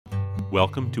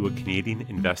Welcome to A Canadian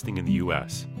Investing in the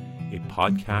U.S., a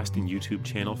podcast and YouTube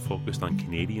channel focused on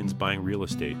Canadians buying real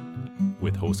estate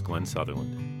with host Glenn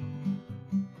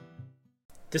Sutherland.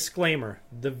 Disclaimer: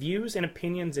 the views and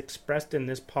opinions expressed in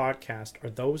this podcast are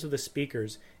those of the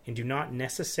speakers and do not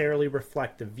necessarily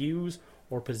reflect the views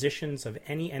or positions of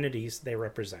any entities they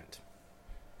represent.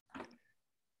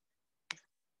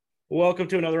 Welcome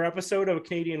to another episode of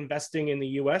Canadian Investing in the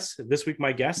U.S. This week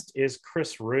my guest is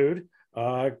Chris Rood.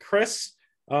 Chris,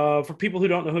 for people who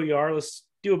don't know who you are, let's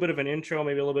do a bit of an intro,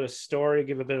 maybe a little bit of story,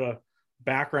 give a bit of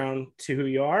background to who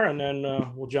you are, and then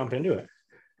we'll jump into it.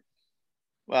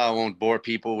 Well, I won't bore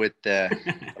people with the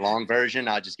long version.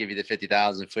 I'll just give you the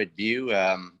 50,000-foot view.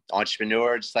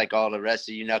 Entrepreneur, just like all the rest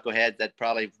of you knuckleheads that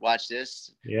probably watch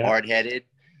this. Yeah. Hard-headed,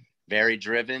 very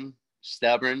driven,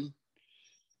 stubborn,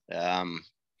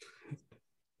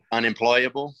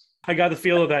 unemployable. I got the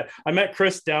feel of that. I met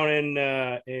Chris down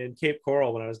in Cape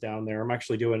Coral when I was down there. I'm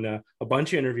actually doing a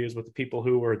bunch of interviews with the people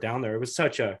who were down there. It was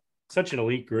such an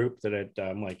elite group that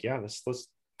I'm like, yeah, let's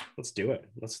do it.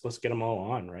 Let's get them all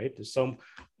on, right? So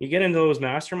you get into those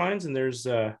masterminds, and there's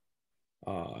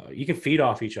you can feed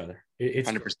off each other. It's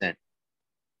 100%.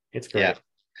 It's great. Yeah.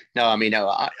 No, I mean,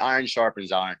 no, iron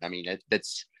sharpens iron. I mean,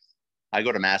 I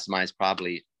go to masterminds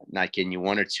probably, not kidding you,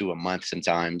 one or two a month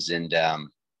sometimes, and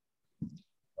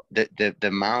the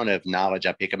amount of knowledge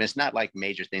I pick up, it's not like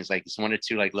major things, like it's one or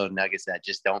two like little nuggets that I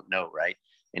just don't know, right?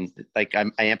 And like I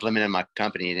implement in my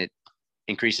company, and it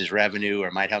increases revenue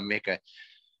or might help make a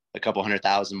couple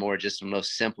 100,000 more just from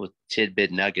those simple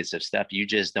tidbit nuggets of stuff you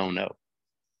just don't know.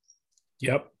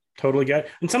 Yep, totally get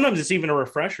it. And sometimes it's even a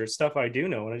refresher, stuff I do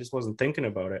know and I just wasn't thinking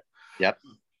about it. Yep.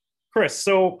 Chris,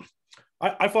 so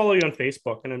I follow you on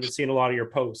Facebook, and I've been seeing a lot of your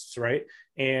posts, right?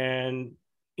 And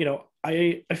you know,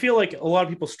 I feel like a lot of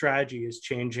people's strategy is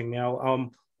changing now.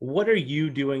 What are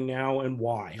you doing now, and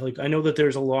why? Like, I know that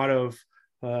there's a lot of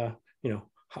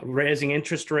raising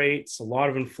interest rates, a lot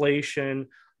of inflation.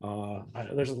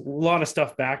 There's a lot of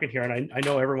stuff back in here, and I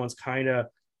know everyone's kind of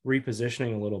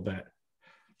repositioning a little bit.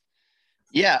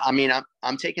 Yeah, I mean,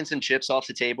 I'm taking some chips off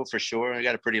the table for sure. I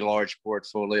got a pretty large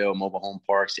portfolio of mobile home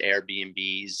parks,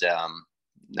 Airbnbs,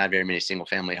 not very many single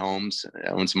family homes. I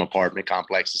own some apartment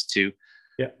complexes too.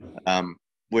 Yeah.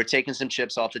 We're taking some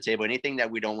chips off the table. Anything that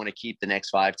we don't want to keep the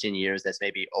next 5-10 years, that's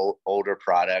maybe older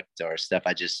product or stuff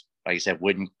I just, like I said,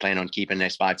 wouldn't plan on keeping the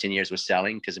next 5-10 years, with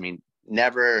selling. Because I mean,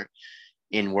 never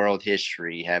in world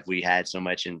history have we had so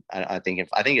much. And I think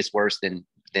it's worse than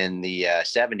the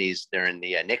 70s during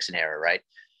the Nixon era, right?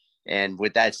 And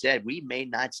with that said, we may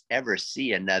not ever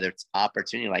see another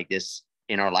opportunity like this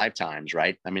in our lifetimes,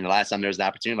 right? I mean, the last time there was an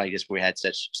opportunity like this where we had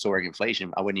such soaring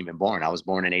inflation, I wasn't even born. I was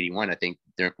born in 81. I think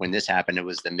when this happened, it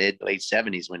was the late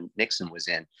 70s when Nixon was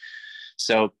in.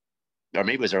 So, or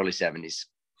maybe it was early 70s.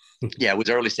 Yeah, it was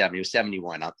early 70s. It was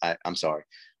 71. I'm sorry.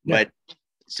 Yeah. But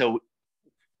so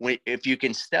if you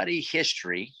can study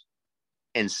history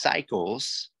and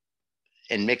cycles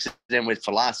and mix it in with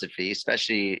philosophy,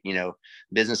 especially,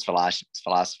 business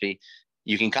philosophy,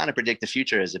 you can kind of predict the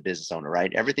future as a business owner,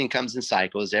 right? Everything comes in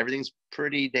cycles. Everything's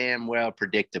pretty damn well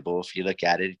predictable. If you look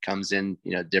at it, it comes in,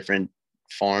 different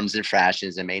forms and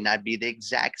fashions. It may not be the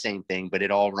exact same thing, but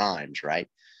it all rhymes, right?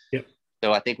 Yep.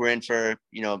 So I think we're in for,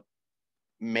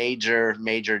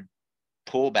 major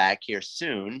pullback here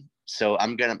soon. So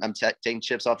I'm taking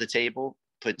chips off the table,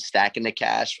 stacking the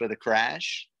cash for the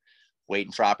crash,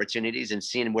 waiting for opportunities and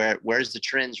seeing where's the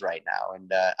trends right now.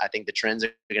 And I think the trends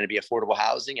are going to be affordable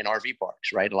housing and RV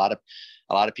parks, right? A lot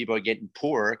of people are getting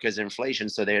poorer because of inflation.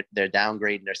 So they're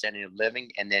downgrading their standard of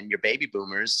living. And then your baby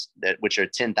boomers, which are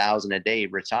 10,000 a day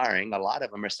retiring, a lot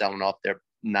of them are selling off their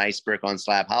nice brick on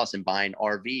slab house and buying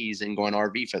RVs and going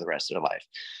RV for the rest of their life.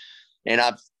 And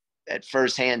I've at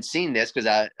firsthand seen this because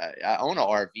I own an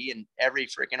RV, and every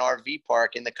freaking RV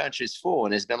park in the country is full.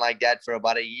 And it's been like that for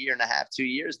about a year and a half, 2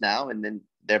 years now. And then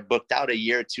they're booked out a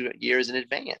year, 2 years in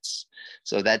advance.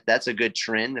 So that's a good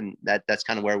trend. And that's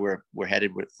kind of where we're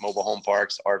headed with mobile home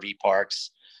parks, RV parks.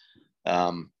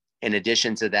 In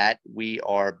addition to that, we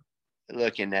are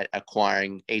looking at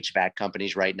acquiring HVAC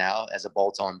companies right now as a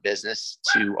bolt-on business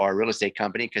to our real estate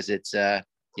company, because it's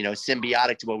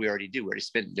symbiotic to what we already do.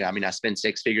 I spend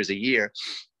 6 figures a year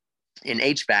in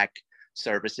HVAC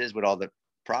services with all the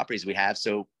properties we have.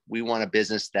 So we want a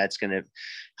business that's going to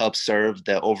help serve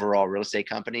the overall real estate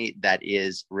company that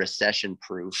is recession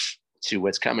proof to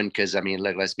what's coming. Because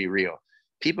let's be real.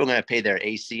 People are going to pay their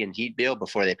AC and heat bill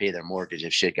before they pay their mortgage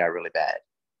if shit got really bad.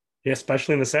 Yeah,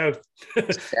 especially in the South.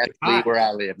 Especially where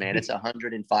I live, man. It's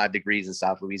 105 degrees in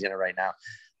South Louisiana right now.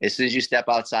 As soon as you step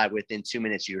outside, within 2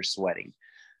 minutes, you're sweating.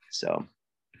 So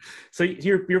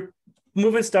you're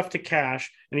moving stuff to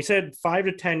cash, and you said 5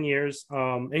 to 10 years,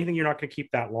 anything you're not going to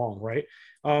keep that long, right?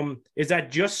 Is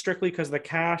that just strictly because of the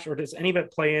cash, or does any of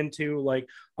it play into like,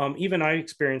 even I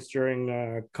experienced during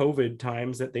COVID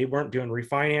times that they weren't doing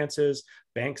refinances,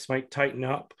 banks might tighten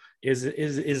up. Is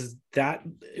that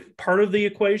part of the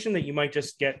equation, that you might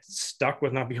just get stuck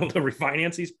with not being able to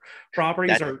refinance these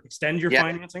properties or extend your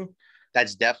financing?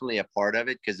 That's definitely a part of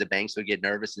it, because the banks will get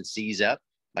nervous and seize up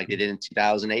like they did in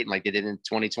 2008 and like they did in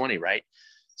 2020, right?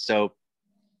 So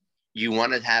you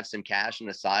want to have some cash on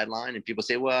the sideline, and people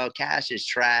say, well, cash is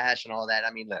trash and all that.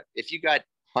 I mean, look, if you got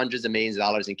hundreds of millions of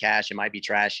dollars in cash, it might be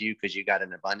trash to you because you got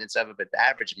an abundance of it. But the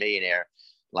average millionaire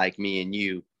like me and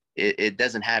you, it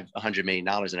doesn't have $100 million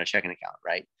in a checking account,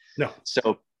 right? No.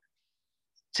 So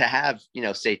to have,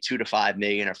 say 2 to 5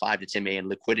 million or 5 to 10 million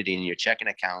liquidity in your checking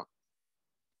account,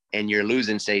 and you're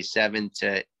losing, say, 7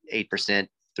 to 8%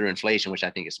 through inflation, which I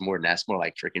think is more than that's more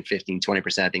like freaking 15,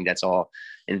 20%. I think that's all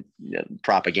in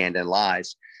propaganda and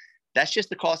lies. That's just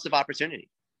the cost of opportunity,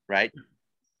 right?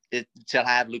 To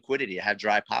have liquidity, to have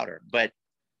dry powder. But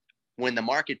when the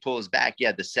market pulls back,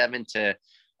 the 7 to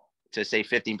say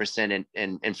 15%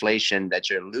 in inflation that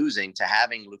you're losing, to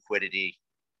having liquidity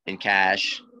in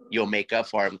cash, you'll make up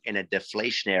for in a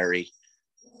deflationary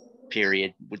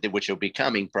period, which will be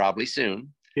coming probably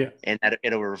soon. Yeah. And that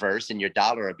it'll reverse, and your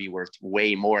dollar will be worth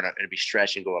way more, and it'll be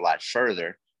stretched and go a lot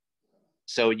further.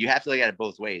 So you have to look at it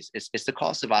both ways. It's the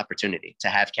cost of opportunity to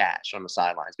have cash on the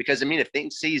sidelines, because I mean, if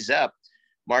things seize up,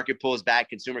 market pulls back,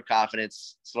 consumer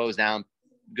confidence slows down,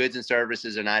 goods and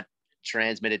services are not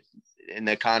transmitted in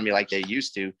the economy like they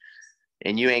used to,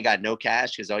 and you ain't got no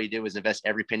cash because all you did was invest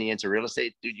every penny into real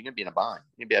estate, dude, you're gonna be in a bind.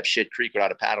 You're gonna be up shit creek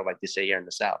without a paddle, like they say here in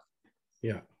the South.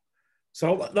 Yeah.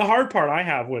 So the hard part I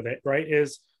have with it, right,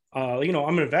 is, I'm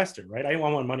an investor, right? I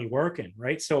want my money working,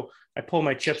 right? So I pull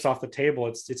my chips off the table.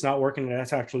 It's not working, and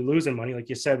that's actually losing money, like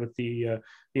you said, with the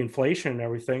inflation and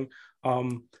everything.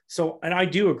 So, and I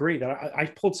do agree that I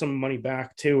pulled some money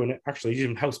back too, and it actually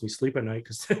even helps me sleep at night,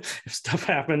 because if stuff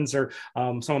happens, or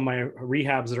some of my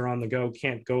rehabs that are on the go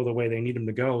can't go the way they need them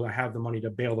to go, I have the money to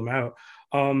bail them out.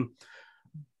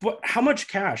 But how much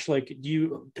cash, like,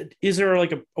 is there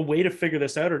like a way to figure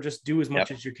this out, or just do as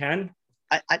much as you can?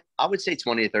 I would say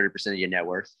 20 to 30% of your net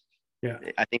worth. Yeah.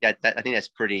 I think that's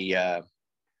pretty, to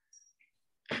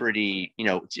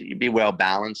be well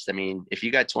balanced. I mean, if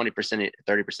you got 20%,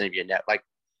 30% of your net, like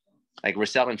we're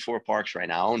selling 4 parks right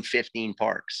now. I own 15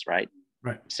 parks, right?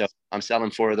 Right. So I'm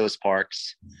selling 4 of those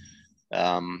parks.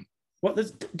 Well,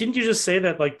 didn't you just say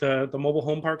that like the mobile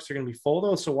home parks are going to be full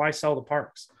though? So why sell the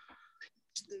parks?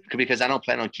 Because I don't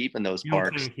plan on keeping those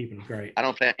parks. Right. I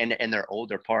don't plan, and they're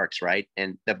older parks, right?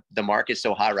 And the market's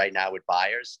so hot right now with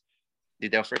buyers,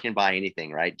 they'll freaking buy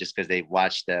anything, right? Just because they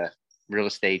watched the real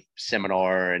estate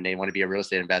seminar and they want to be a real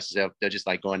estate investor, they'll just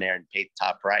like go in there and pay the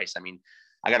top price. I mean,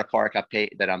 I got a park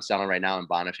that I'm selling right now in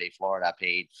Bonifay, Florida. I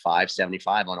paid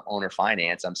 $575 on owner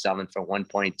finance. I'm selling for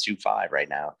 $1.25 right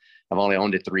now. I've only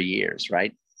owned it 3 years,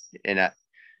 right? And I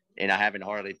haven't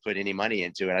hardly put any money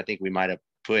into it. I think we might have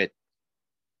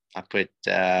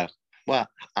well,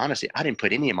 honestly, I didn't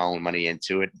put any of my own money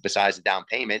into it besides the down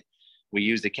payment. We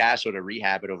used the cash flow to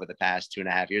rehab it over the past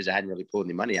 2.5 years. I hadn't really pulled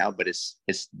any money out, but it's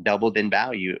doubled in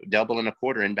value, double and a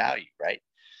quarter in value, right?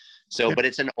 So, but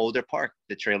it's an older park.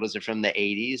 The trailers are from the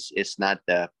 80s. It's not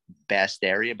the best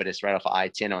area, but it's right off of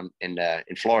I-10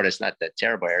 in Florida. It's not the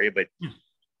terrible area, but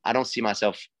I don't see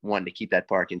myself wanting to keep that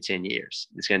park in 10 years.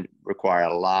 It's going to require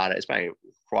it's going to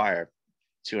require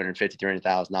 $250,000,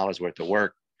 $300,000 worth of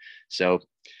work. So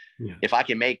if I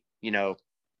can make, $650,000,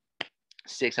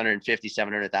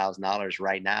 $700,000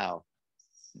 right now,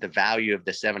 the value of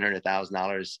the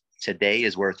 $700,000 today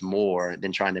is worth more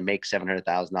than trying to make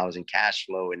 $700,000 in cash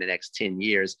flow in the next 10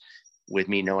 years with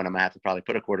me knowing I'm gonna have to probably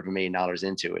put $250,000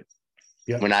 into it.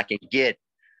 When I can get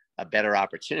a better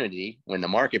opportunity when the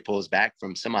market pulls back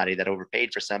from somebody that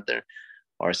overpaid for something,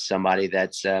 or somebody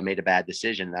that's made a bad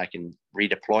decision, I can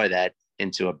redeploy that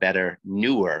into a better,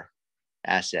 newer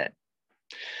asset.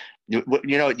 You got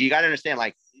to understand,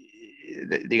 like,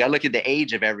 you got to look at the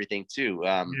age of everything too.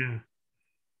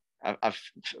 I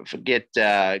forget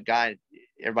guy.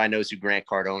 Everybody knows who Grant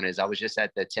Cardone is. I was just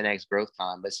at the 10X Growth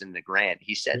Con listening to Grant.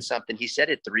 He said something. He said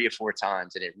it 3 or 4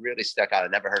 times, and it really stuck out. I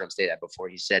never heard him say that before.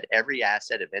 He said every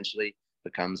asset eventually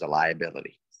becomes a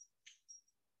liability.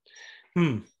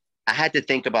 I had to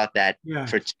think about that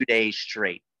for 2 days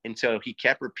straight until he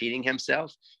kept repeating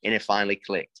himself, and it finally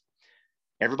clicked.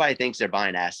 Everybody thinks they're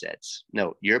buying assets.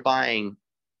 No, you're buying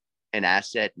an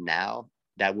asset now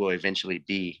that will eventually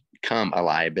become a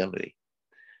liability.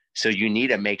 So you need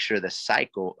to make sure the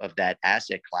cycle of that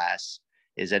asset class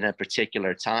is in a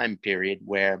particular time period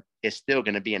where it's still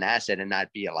going to be an asset and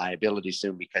not be a liability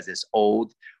soon, because it's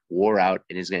old, wore out,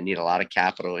 and is going to need a lot of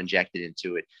capital injected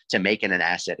into it to make it an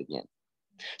asset again.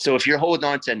 So if you're holding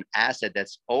on to an asset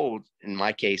that's old, in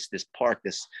my case, this park,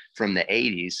 this from the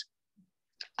 80s,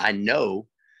 I know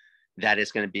that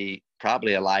it's going to be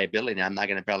probably a liability. And I'm not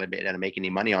going to probably be able to make any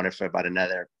money on it for about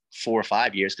another 4 or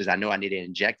 5 years, because I know I need to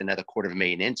inject another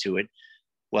 $250,000 into it.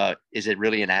 Well, is it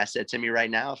really an asset to me right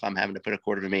now if I'm having to put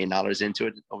 $250,000 into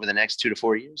it over the next 2 to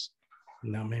 4 years?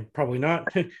 No, man, probably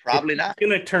not. Probably not. It's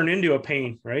going to turn into a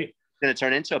pain, right? It's going to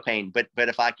turn into a pain. But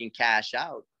if I can cash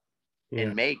out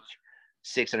and make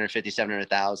 $650,000,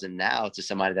 $700,000 now to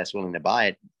somebody that's willing to buy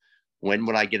it, when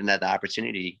would I get another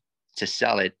opportunity to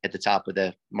sell it at the top of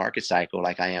the market cycle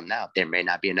like I am now? There may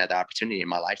not be another opportunity in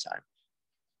my lifetime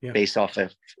based off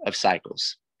of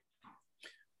cycles.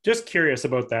 Just curious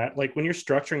about that. Like when you're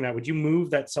structuring that, would you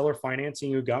move that seller financing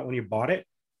you got when you bought it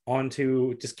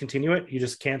onto discontinue it? You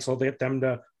just cancel them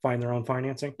to find their own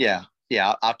financing? Yeah.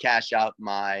 I'll cash out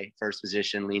my first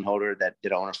position lien holder that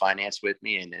did owner finance with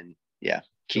me, and then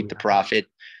keep the profit.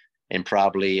 And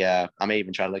probably I may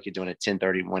even try to look at doing a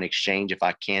 1031 exchange if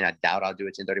I can. I doubt I'll do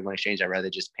a 1031 exchange. I'd rather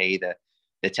just pay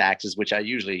the taxes, which I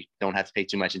usually don't have to pay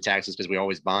too much in taxes because we're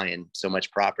always buying so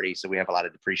much property. So we have a lot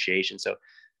of depreciation. So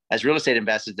as real estate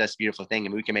investors, that's a beautiful thing.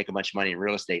 And we can make a bunch of money in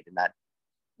real estate, and not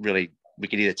really, we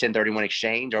could either 1031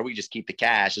 exchange or we just keep the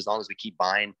cash. As long as we keep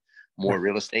buying more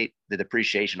real estate, the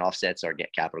depreciation offsets our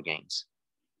capital gains.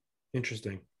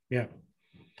 Interesting. Yeah.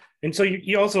 And so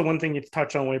you also, one thing you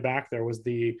touched on way back there was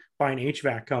the buying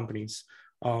HVAC companies.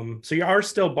 So you are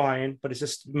still buying, but it's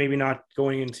just maybe not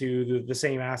going into the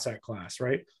same asset class,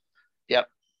 right? Yep.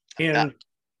 And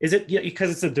is it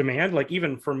because it's a demand? Like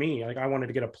even for me, like I wanted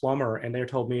to get a plumber, and they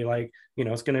told me like,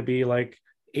 it's going to be like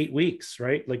 8 weeks,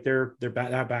 right? Like they're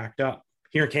backed up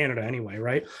here in Canada anyway,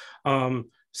 right?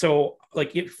 So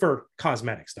like for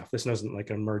cosmetic stuff, this isn't like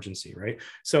an emergency, right?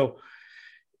 So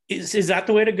is that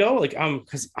the way to go? Like,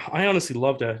 because I honestly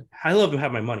love to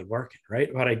have my money working, right?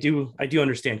 But I do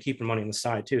understand keeping money on the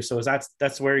side too. So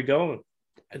that's where you go.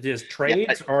 Is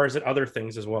trades or is it other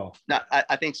things as well? No,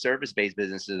 I think service-based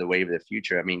business is the wave of the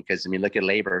future. I mean, because look at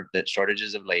labor, the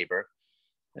shortages of labor.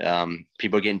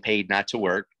 People are getting paid not to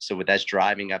work. So that's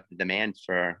driving up the demand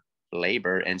for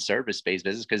labor and service-based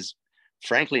business, because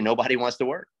frankly, nobody wants to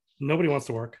work. Nobody wants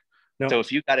to work. No. So if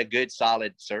you've got a good,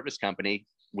 solid service company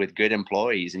with good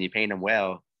employees and you're paying them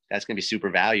well, that's going to be super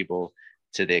valuable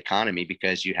to the economy,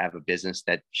 because you have a business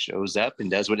that shows up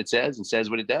and does what it says and says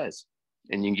what it does,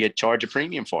 and you can get charged a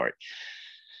premium for it.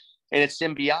 And it's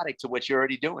symbiotic to what you're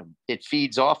already doing. It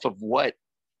feeds off of what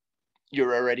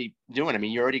you're already doing. I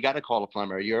mean, you already got to call a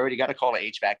plumber. You already got to call an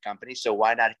HVAC company. So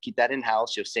why not keep that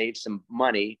in-house? You'll save some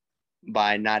money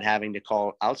by not having to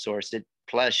outsource it.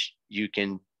 Plus you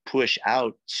can push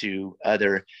out to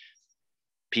other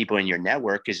people in your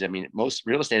network. Because most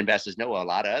real estate investors know a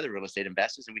lot of other real estate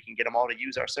investors, and we can get them all to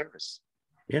use our service.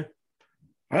 Yeah.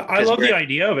 I love the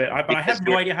idea of it, but I have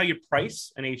no idea how you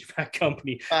price an HVAC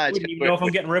company. I wouldn't even know if I'm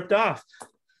getting ripped off.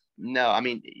 No, I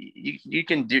mean, you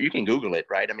can Google it,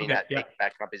 right? I mean,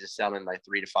 HVAC companies are selling like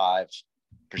 3 to 5%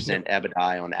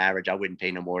 EBITDA on average. I wouldn't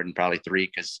pay no more than probably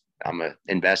 3, because I'm an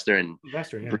investor and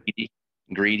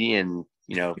greedy, and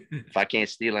if I can't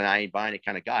steal it, I ain't buying it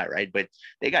kind of guy, right? But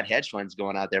they got hedge funds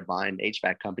going out there buying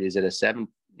HVAC companies at a 7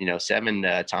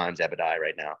 times EBITDA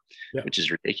right now, which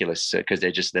is ridiculous, because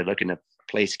they're looking to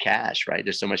place cash, right?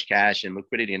 There's so much cash and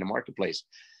liquidity in the marketplace,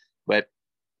 but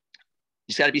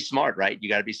you just got to be smart, right? You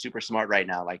got to be super smart right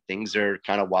now. Like things are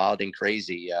kind of wild and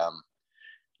crazy.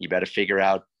 You better figure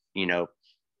out,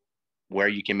 where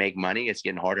you can make money. It's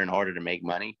getting harder and harder to make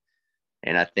money.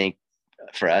 And I think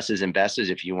for us as investors,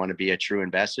 if you want to be a true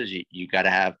investor, you got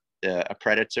to have a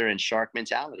predator and shark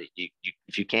mentality.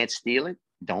 If you can't steal it,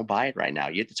 don't buy it right now.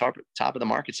 You're at the top of the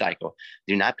market cycle.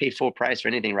 Do not pay full price for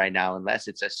anything right now, unless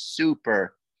it's a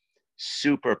super,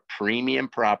 super premium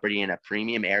property in a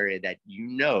premium area that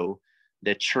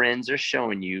the trends are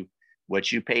showing you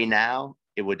what you pay now,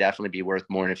 it would definitely be worth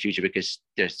more in the future, because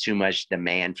there's too much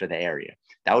demand for the area.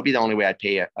 That would be the only way I'd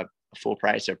pay a full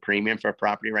price or premium for a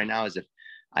property right now, is if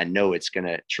I know it's going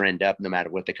to trend up no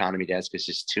matter what the economy does, because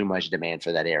there's too much demand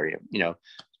for that area.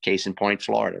 Case in point,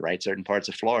 Florida, right? Certain parts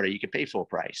of Florida, you can pay full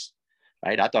price,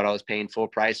 right? I thought I was paying full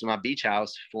price for my beach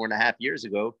house 4.5 years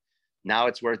ago. Now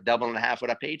it's worth double and a half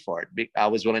what I paid for it. I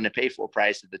was willing to pay full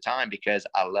price at the time because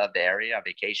I love the area. I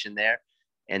vacation there,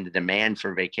 and the demand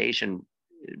for vacation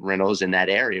rentals in that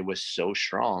area was so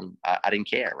strong. I didn't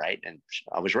care, right? And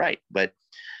I was right. But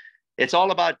it's all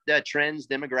about trends,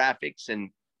 demographics, and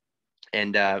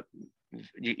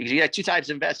you got two types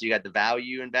of investors. You got the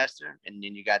value investor, and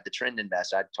then you got the trend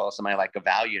investor. I'd call somebody like a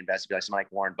value investor, be like somebody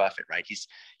like Warren Buffett, right?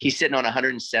 He's sitting on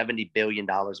 $170 billion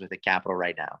worth of capital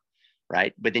right now,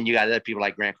 right? But then you got other people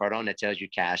like Grant Cardone that tells you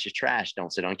cash is trash.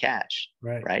 Don't sit on cash,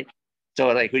 right? So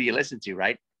like, who do you listen to,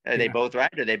 right? Are they both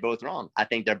right or are they both wrong? I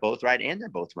think they're both right and they're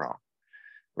both wrong,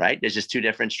 right? There's just two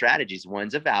different strategies.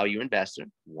 One's a value investor.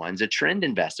 One's a trend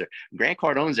investor. Grant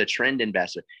Cardone's a trend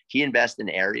investor. He invests in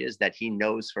areas that he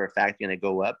knows for a fact going to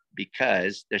go up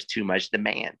because there's too much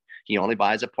demand. He only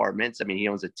buys apartments. I mean, he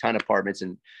owns a ton of apartments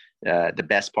in the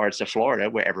best parts of Florida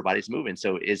where everybody's moving.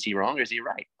 So is he wrong or is he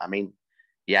right? I mean,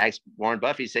 yeah, Warren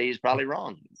Buffett say he's probably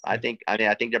wrong. I think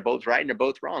they're both right and they're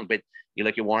both wrong. But you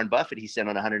look at Warren Buffett, he's sitting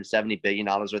on $170 billion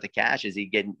worth of cash. Is he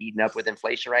getting eaten up with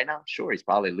inflation right now? Sure, he's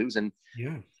probably losing.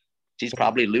 Yeah, he's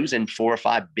probably losing $4 or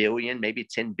 $5 billion, maybe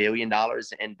 $10 billion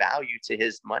in value to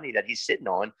his money that he's sitting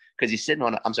on, because he's sitting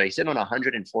on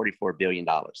 $144 billion.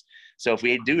 So if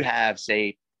we do have,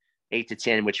 say, 8 to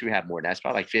 10, which we have more, that's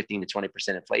probably like 15 to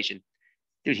 20% inflation.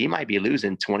 Dude, he might be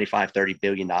losing $25-30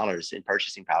 billion in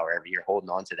purchasing power every year, holding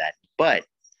on to that. But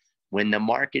when the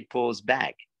market pulls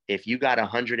back, if you got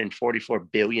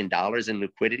 $144 billion in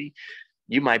liquidity,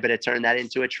 you might better turn that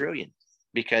into $1 trillion,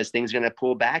 because things are going to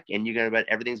pull back and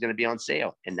everything's going to be on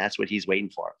sale. And that's what he's waiting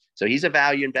for. So he's a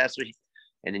value investor.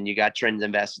 And then you got trend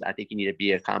investors. I think you need to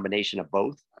be a combination of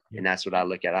both. And that's what I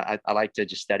look at. I like to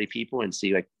just study people and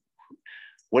see, like,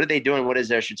 what are they doing? What is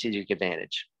their strategic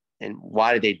advantage? And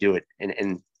why do they do it?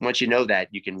 And once you know that,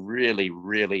 you can really,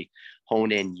 really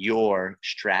hone in your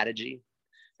strategy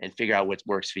and figure out what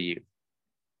works for you.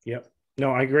 Yep.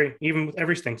 No, I agree. Even with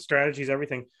everything, strategies,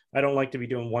 everything. I don't like to be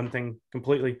doing one thing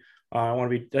completely. I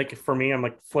want to be like, for me, I'm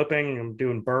like flipping, I'm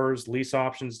doing burrs, lease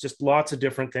options, just lots of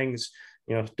different things,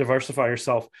 diversify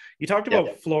yourself. You talked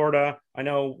about Florida. I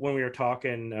know when we were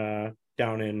talking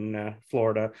down in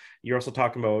Florida, you're also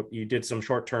talking about, you did some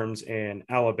short terms in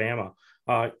Alabama.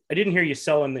 I didn't hear you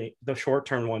selling the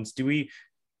short-term ones.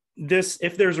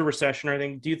 If there's a recession or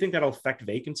anything, do you think that'll affect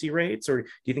vacancy rates, or do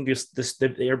you think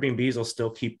the Airbnbs will still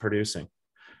keep producing?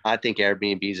 I think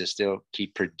Airbnbs will still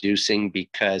keep producing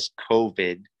because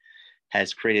COVID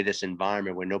has created this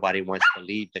environment where nobody wants to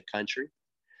leave the country.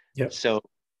 Yep. So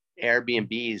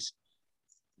Airbnbs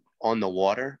on the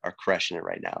water are crushing it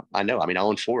right now. I know. I mean, I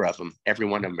own 4 of them. Every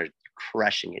one of them are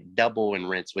crushing it, double in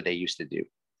rents what they used to do.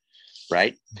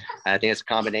 Right. And I think it's a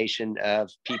combination of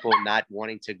people not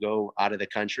wanting to go out of the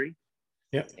country.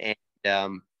 Yeah.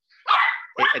 And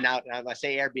now I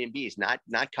say Airbnbs, not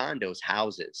condos,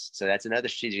 houses. So that's another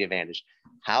strategic advantage.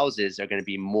 Houses are going to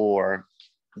be more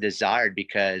desired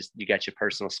because you got your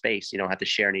personal space. You don't have to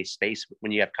share any space.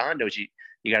 When you have condos, you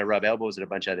got to rub elbows with a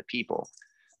bunch of other people.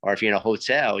 Or if you're in a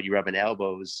hotel, you're rubbing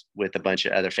elbows with a bunch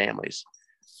of other families.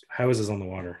 Houses on the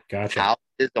water. Gotcha.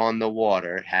 Houses on the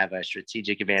water have a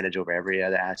strategic advantage over every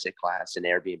other asset class in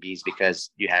Airbnbs because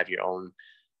you have your own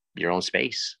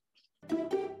space.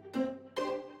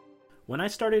 When I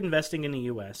started investing in the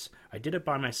US, I did it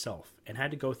by myself and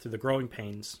had to go through the growing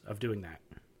pains of doing that.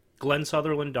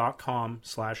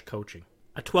 GlennSutherland.com/coaching.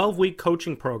 A 12-week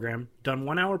coaching program done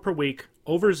 1 hour per week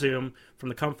over Zoom from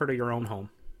the comfort of your own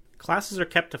home. Classes are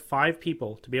kept to 5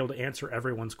 people to be able to answer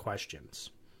everyone's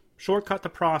questions. Shortcut the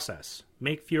process.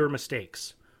 Make fewer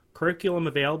mistakes. Curriculum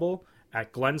available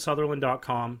at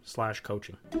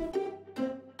GlennSutherland.com/coaching.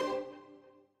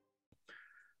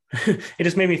 It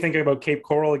just made me think about Cape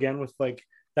Coral again, with like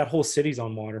that whole city's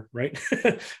on water, right?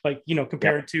 Like,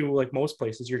 compared to like most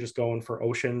places, you're just going for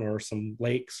ocean or some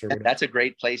lakes or whatever. That's a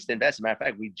great place to invest. As a matter of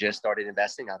fact, we just started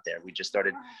investing out there. We just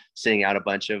started sending out a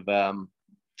bunch of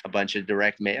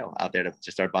direct mail out there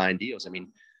to start buying deals. I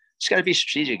mean, just got to be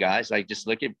strategic, guys. Like, just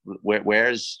look at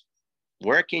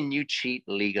where can you cheat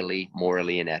legally,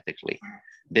 morally, and ethically?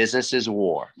 Business is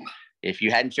war. If you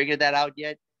hadn't figured that out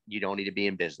yet, you don't need to be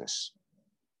in business.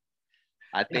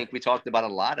 I think we talked about a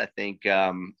lot. I think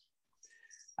I'm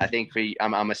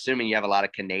assuming you have a lot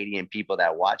of Canadian people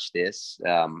that watch this.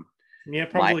 Yeah,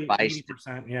 probably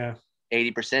 80%. Yeah,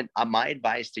 80%. My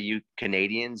advice to you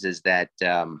Canadians is that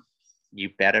you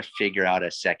better figure out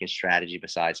a second strategy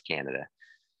besides Canada.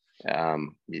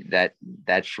 That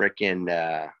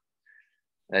freaking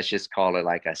let's just call it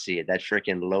like I see it. That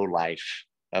freaking low life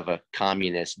of a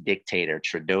communist dictator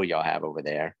Trudeau y'all have over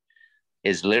there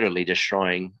is literally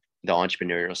destroying the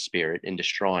entrepreneurial spirit and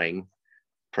destroying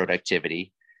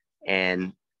productivity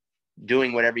and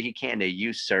doing whatever he can to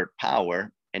usurp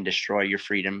power and destroy your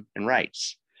freedom and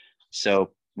rights.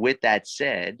 So with that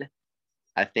said,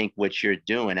 I think what you're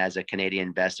doing as a Canadian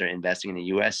investor investing in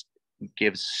the US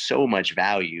gives so much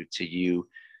value to you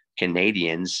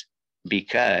Canadians,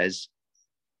 because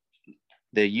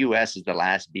the U.S. is the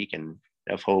last beacon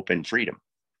of hope and freedom.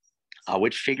 I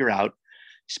would figure out,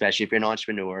 especially if you're an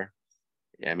entrepreneur.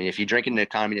 I mean, if you're drinking the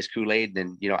communist Kool-Aid,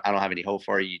 then, you know, I don't have any hope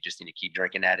for you. You just need to keep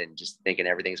drinking that and just thinking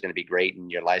everything's going to be great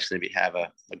and your life's going to have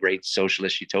a great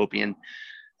socialist utopian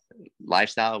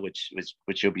lifestyle, which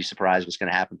you'll be surprised what's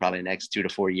going to happen probably in the next 2 to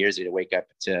 4 years. You're to wake up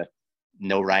to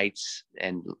no rights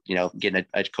and, you know, getting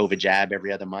a COVID jab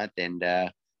every other month and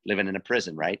living in a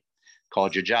prison, right?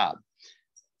 Called your job.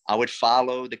 I would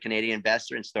follow the Canadian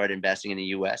investor and start investing in the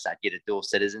U.S. I'd get a dual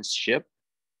citizenship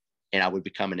and I would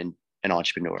become an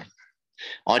entrepreneur.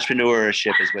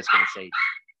 Entrepreneurship is what's going to save you.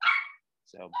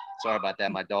 So sorry about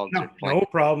that. My dogs are playing. No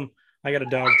problem. I got a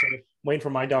dog too. Waiting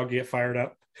for my dog to get fired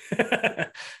up.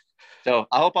 So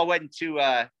I hope I wasn't too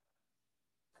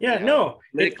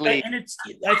politically.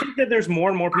 I think that there's more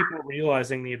and more people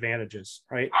realizing the advantages,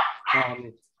 right?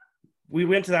 We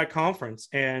went to that conference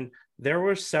and there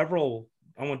were several,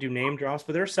 I won't do name drops,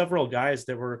 but there are several guys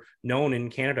that were known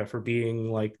in Canada for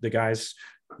being like the guys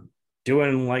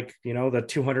doing like, you know, the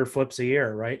 200 flips a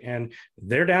year, right? And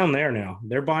they're down there now.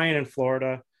 They're buying in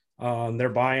Florida. They're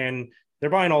buying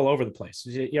all over the place.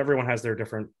 Everyone has their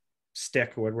different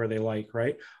stick where they like,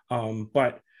 right?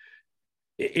 But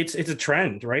it's a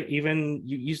trend, right? Even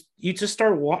you just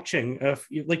start watching.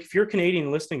 If you're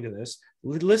Canadian listening to this,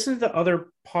 listen to other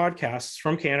podcasts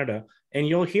from Canada, and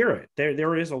you'll hear it.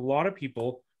 There is a lot of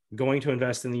people going to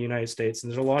invest in the United States,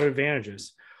 and there's a lot of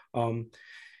advantages.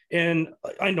 And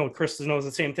I know Chris knows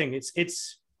the same thing.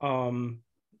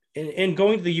 And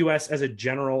going to the U.S. as a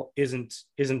general isn't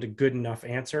a good enough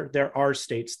answer. There are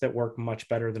states that work much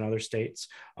better than other states.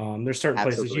 There's certain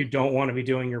places you don't want to be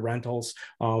doing your rentals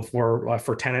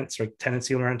for tenants or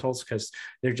tenancy rentals because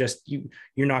they're just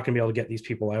you're not going to be able to get these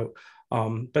people out.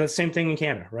 But the same thing in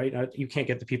Canada, right? You can't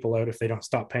get the people out if they don't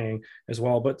stop paying as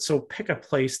well. But so pick a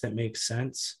place that makes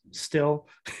sense. Still,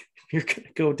 you're going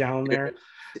to go down there.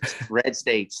 Red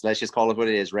states, let's just call it what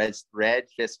it is. Red,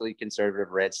 fiscally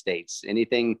conservative red states.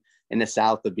 Anything in the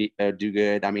South would be do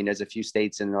good. I mean, there's a few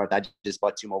states in the North. I just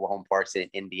bought 2 mobile home parks in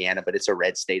Indiana, but it's a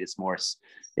red state. It's more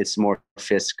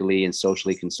fiscally and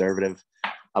socially conservative.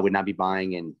 I would not be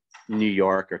buying in New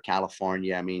York or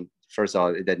California. I mean, first of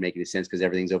all, it doesn't make any sense because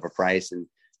everything's overpriced and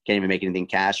can't even make anything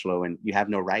cash flow. And you have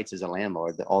no rights as a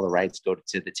landlord. All the rights go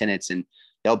to the tenants and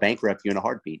they'll bankrupt you in a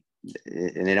heartbeat.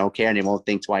 And they don't care and they won't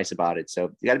think twice about it. So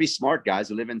you got to be smart,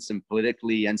 guys. We live in some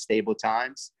politically unstable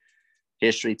times.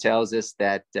 History tells us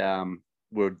that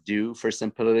we're due for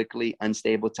some politically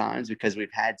unstable times because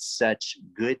we've had such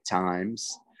good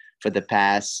times for the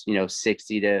past,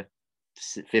 60 to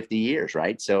 50 years,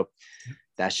 right? So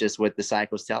that's just what the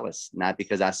cycles tell us. Not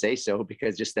because I say so,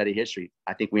 because just study history.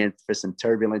 I think we're in for some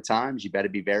turbulent times. You better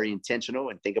be very intentional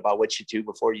and think about what you do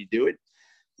before you do it.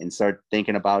 And start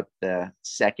thinking about the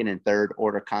second and third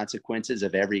order consequences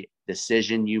of every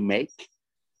decision you make.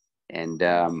 And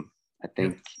I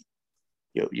think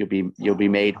you'll be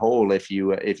made whole if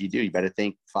you do. You better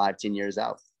think 5-10 years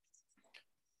out.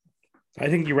 I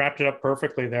think you wrapped it up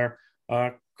perfectly there.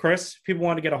 Chris, if people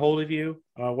want to get a hold of you,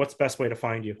 what's the best way to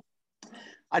find you?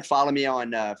 I'd follow me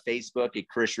on Facebook at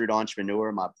Chris Rood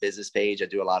Entrepreneur, my business page. I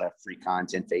do a lot of free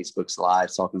content, Facebook's live,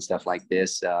 talking stuff like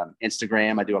this.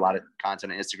 Instagram, I do a lot of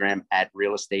content on Instagram at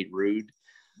Real Estate Rood.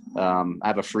 I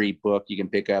have a free book you can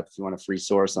pick up if you want a free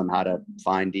source on how to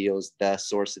find deals,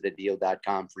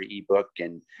 thesourceofthedeal.com, free ebook.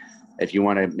 And if you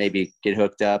want to maybe get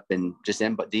hooked up and just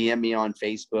DM me on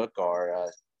Facebook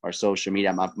or social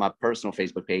media. My personal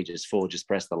Facebook page is full. Just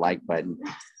press the like button.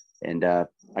 And I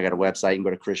got a website. You can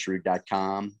go to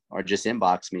chrisrood.com or just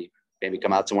inbox me. Maybe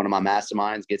come out to one of my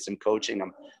masterminds, get some coaching.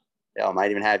 I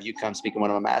might even have you come speak in one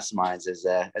of my masterminds as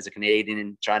a Canadian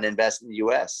and trying to invest in the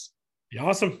U.S.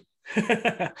 Awesome.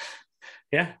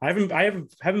 Yeah, I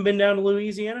haven't been down to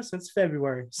Louisiana since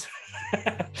February.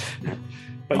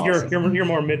 But awesome. you're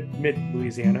more mid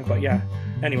Louisiana. But yeah.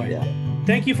 Anyway,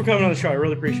 Thank you for coming on the show. I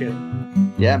really appreciate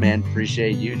it. Yeah, man.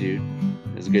 Appreciate you, dude.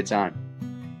 It was a good time.